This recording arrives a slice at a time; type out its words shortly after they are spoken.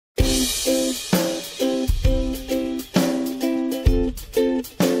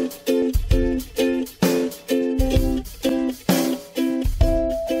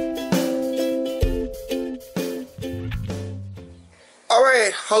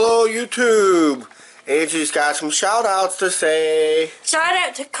Hello, YouTube. Angie's got some shout-outs to say. Shout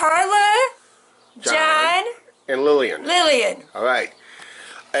out to Carla, John, and Lillian. All right.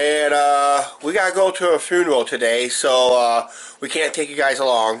 And we got to go to a funeral today, so we can't take you guys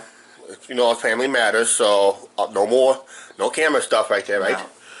along. You know, family matters, so no camera stuff right there, right? No.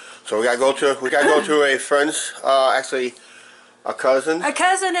 So we got to go to a friend's, actually a cousin. A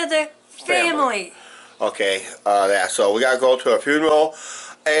cousin of the family. Okay, so we got to go to a funeral,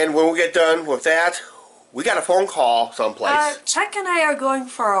 and when we get done with that, we got a phone call someplace. Chuck and I are going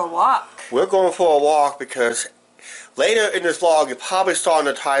for a walk. We're going for a walk because later in this vlog, you probably saw in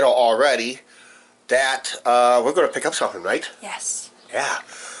the title already that we're going to pick up something, right? Yes. Yeah.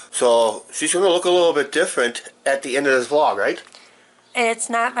 So she's going to look a little bit different at the end of this vlog, right? And it's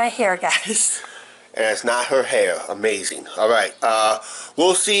not my hair, guys. And it's not her hair. Amazing. All right.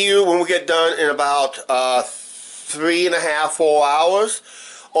 We'll see you when we get done in about 3.5, 4 hours.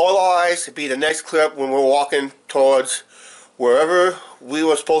 Otherwise, it'll be the next clip when we're walking towards wherever we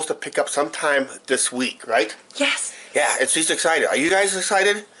were supposed to pick up sometime this week, right? Yes. Yeah, and she's excited. Are you guys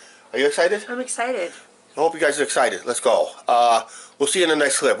excited? Are you excited? I'm excited. I hope you guys are excited. Let's go. We'll see you in the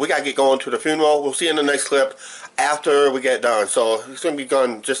next clip. We got to get going to the funeral. We'll see you in the next clip after we get done. So it's going to be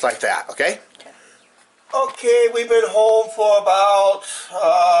done just like that, okay? Okay, we've been home for about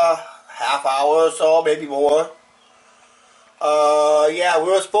half hour or so, maybe more. Yeah,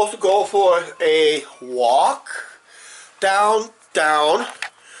 we were supposed to go for a walk down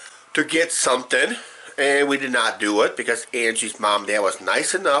to get something, and we did not do it because Angie's mom there was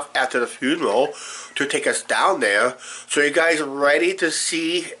nice enough after the funeral to take us down there. So you guys ready to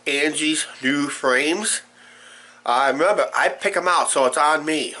see Angie's new frames? Remember, I pick them out, so it's on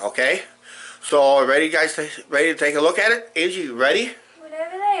me, okay? So ready, guys, ready to take a look at it? Angie, you ready?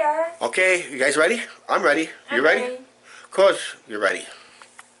 Whenever they are. Okay, you guys ready? I'm ready. You ready? Of course, you're ready.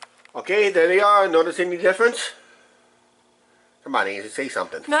 Okay, there they are. Notice any difference? Come on, Angie, say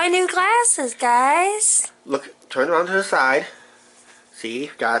something. My new glasses, guys. Look, turn around to the side.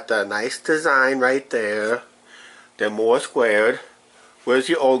 See, got the nice design right there. They're more squared. Where's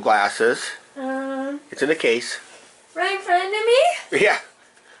your old glasses? It's in the case. Right in front of me? Yeah.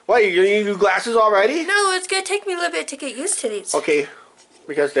 What, you need new glasses already? No, it's going to take me a little bit to get used to these. Okay,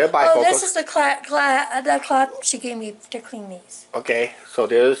 because they're bifocals. Oh, this is the cloth she gave me to clean these. Okay, so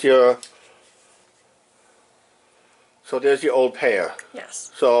there's your old pair.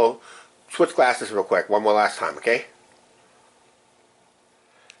 Yes. So switch glasses real quick, one more last time, okay?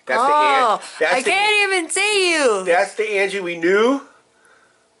 That's I can't even see you. That's the Angie we knew.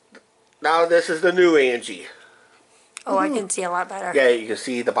 Now this is the new Angie. Oh, I can see a lot better. Yeah, you can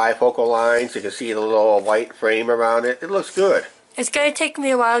see the bifocal lines. You can see the little white frame around it. It looks good. It's going to take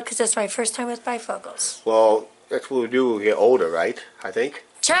me a while because it's my first time with bifocals. Well, that's what we do when we get older, right? I think.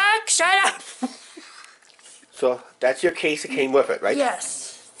 Chuck, shut up! So that's your case that came with it, right?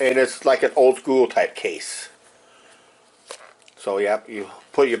 Yes. And it's like an old school type case. So, yeah, you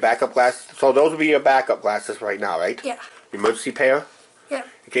put your backup glasses. So those will be your backup glasses right now, right? Yeah. Emergency pair? Yeah.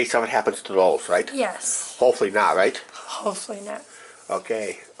 In case something happens to those, right? Yes. Hopefully not, right? Hopefully not.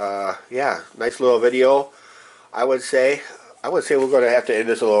 Okay. Yeah, nice little video. I would say we're going to have to end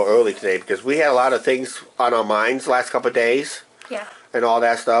this a little early today because we had a lot of things on our minds the last couple of days. Yeah. And all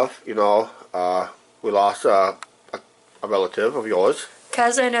that stuff, you know. We lost a relative of yours.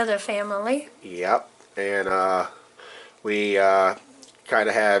 Cousin of the family. Yep. And we kind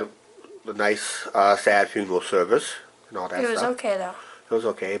of had a nice, sad funeral service and all that stuff. It was okay, though. It was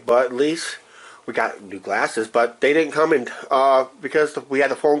okay. But at least we got new glasses. But they didn't come in because we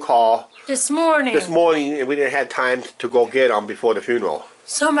had a phone call this morning, and we didn't have time to go get them before the funeral.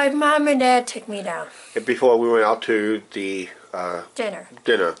 So my mom and dad took me down. Before we went out to the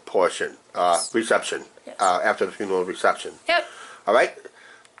dinner portion, reception, yes. After the funeral reception. Yep. All right.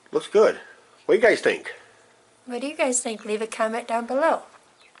 Looks good. What do you guys think? What do you guys think? Leave a comment down below.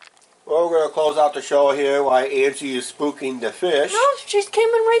 Well, we're going to close out the show here while Angie is spooking the fish. No, she's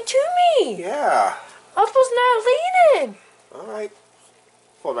coming right to me. Yeah. Upple's not leaning. All right.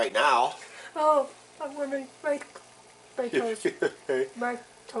 For right now. Oh, I'm going to my toes. My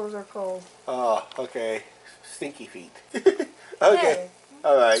toes are cold. Oh, okay. Stinky feet. Okay. Hey.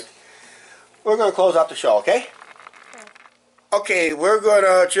 All right. We're going to close out the show, okay? Okay, we're going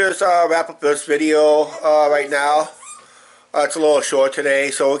to just wrap up this video right now. It's a little short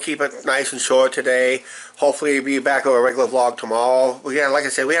today, so we'll keep it nice and short today. Hopefully we'll be back with a regular vlog tomorrow. Like I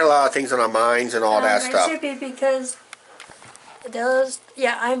said, we had a lot of things on our minds and all that stuff. It should be because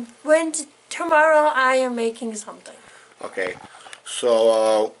tomorrow I am making something. Okay,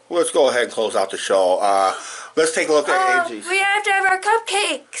 so let's go ahead and close out the show. Let's take a look at Angie's. We have to have our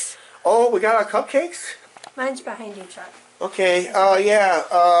cupcakes. Oh, we got our cupcakes? Mine's behind you, Chuck. Okay,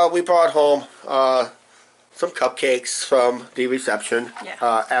 yeah, we brought home some cupcakes from the reception,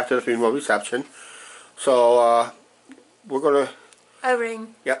 Yeah. after the funeral reception. So, we're gonna, A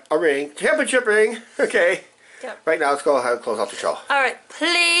ring. a ring, championship ring, okay. Yep. Right now, let's go ahead and close out the show. Alright,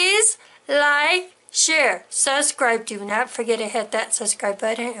 please like, share, subscribe. Do not forget to hit that subscribe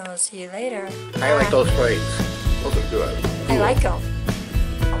button, and we'll see you later. I like those frames. Those are good. I like them.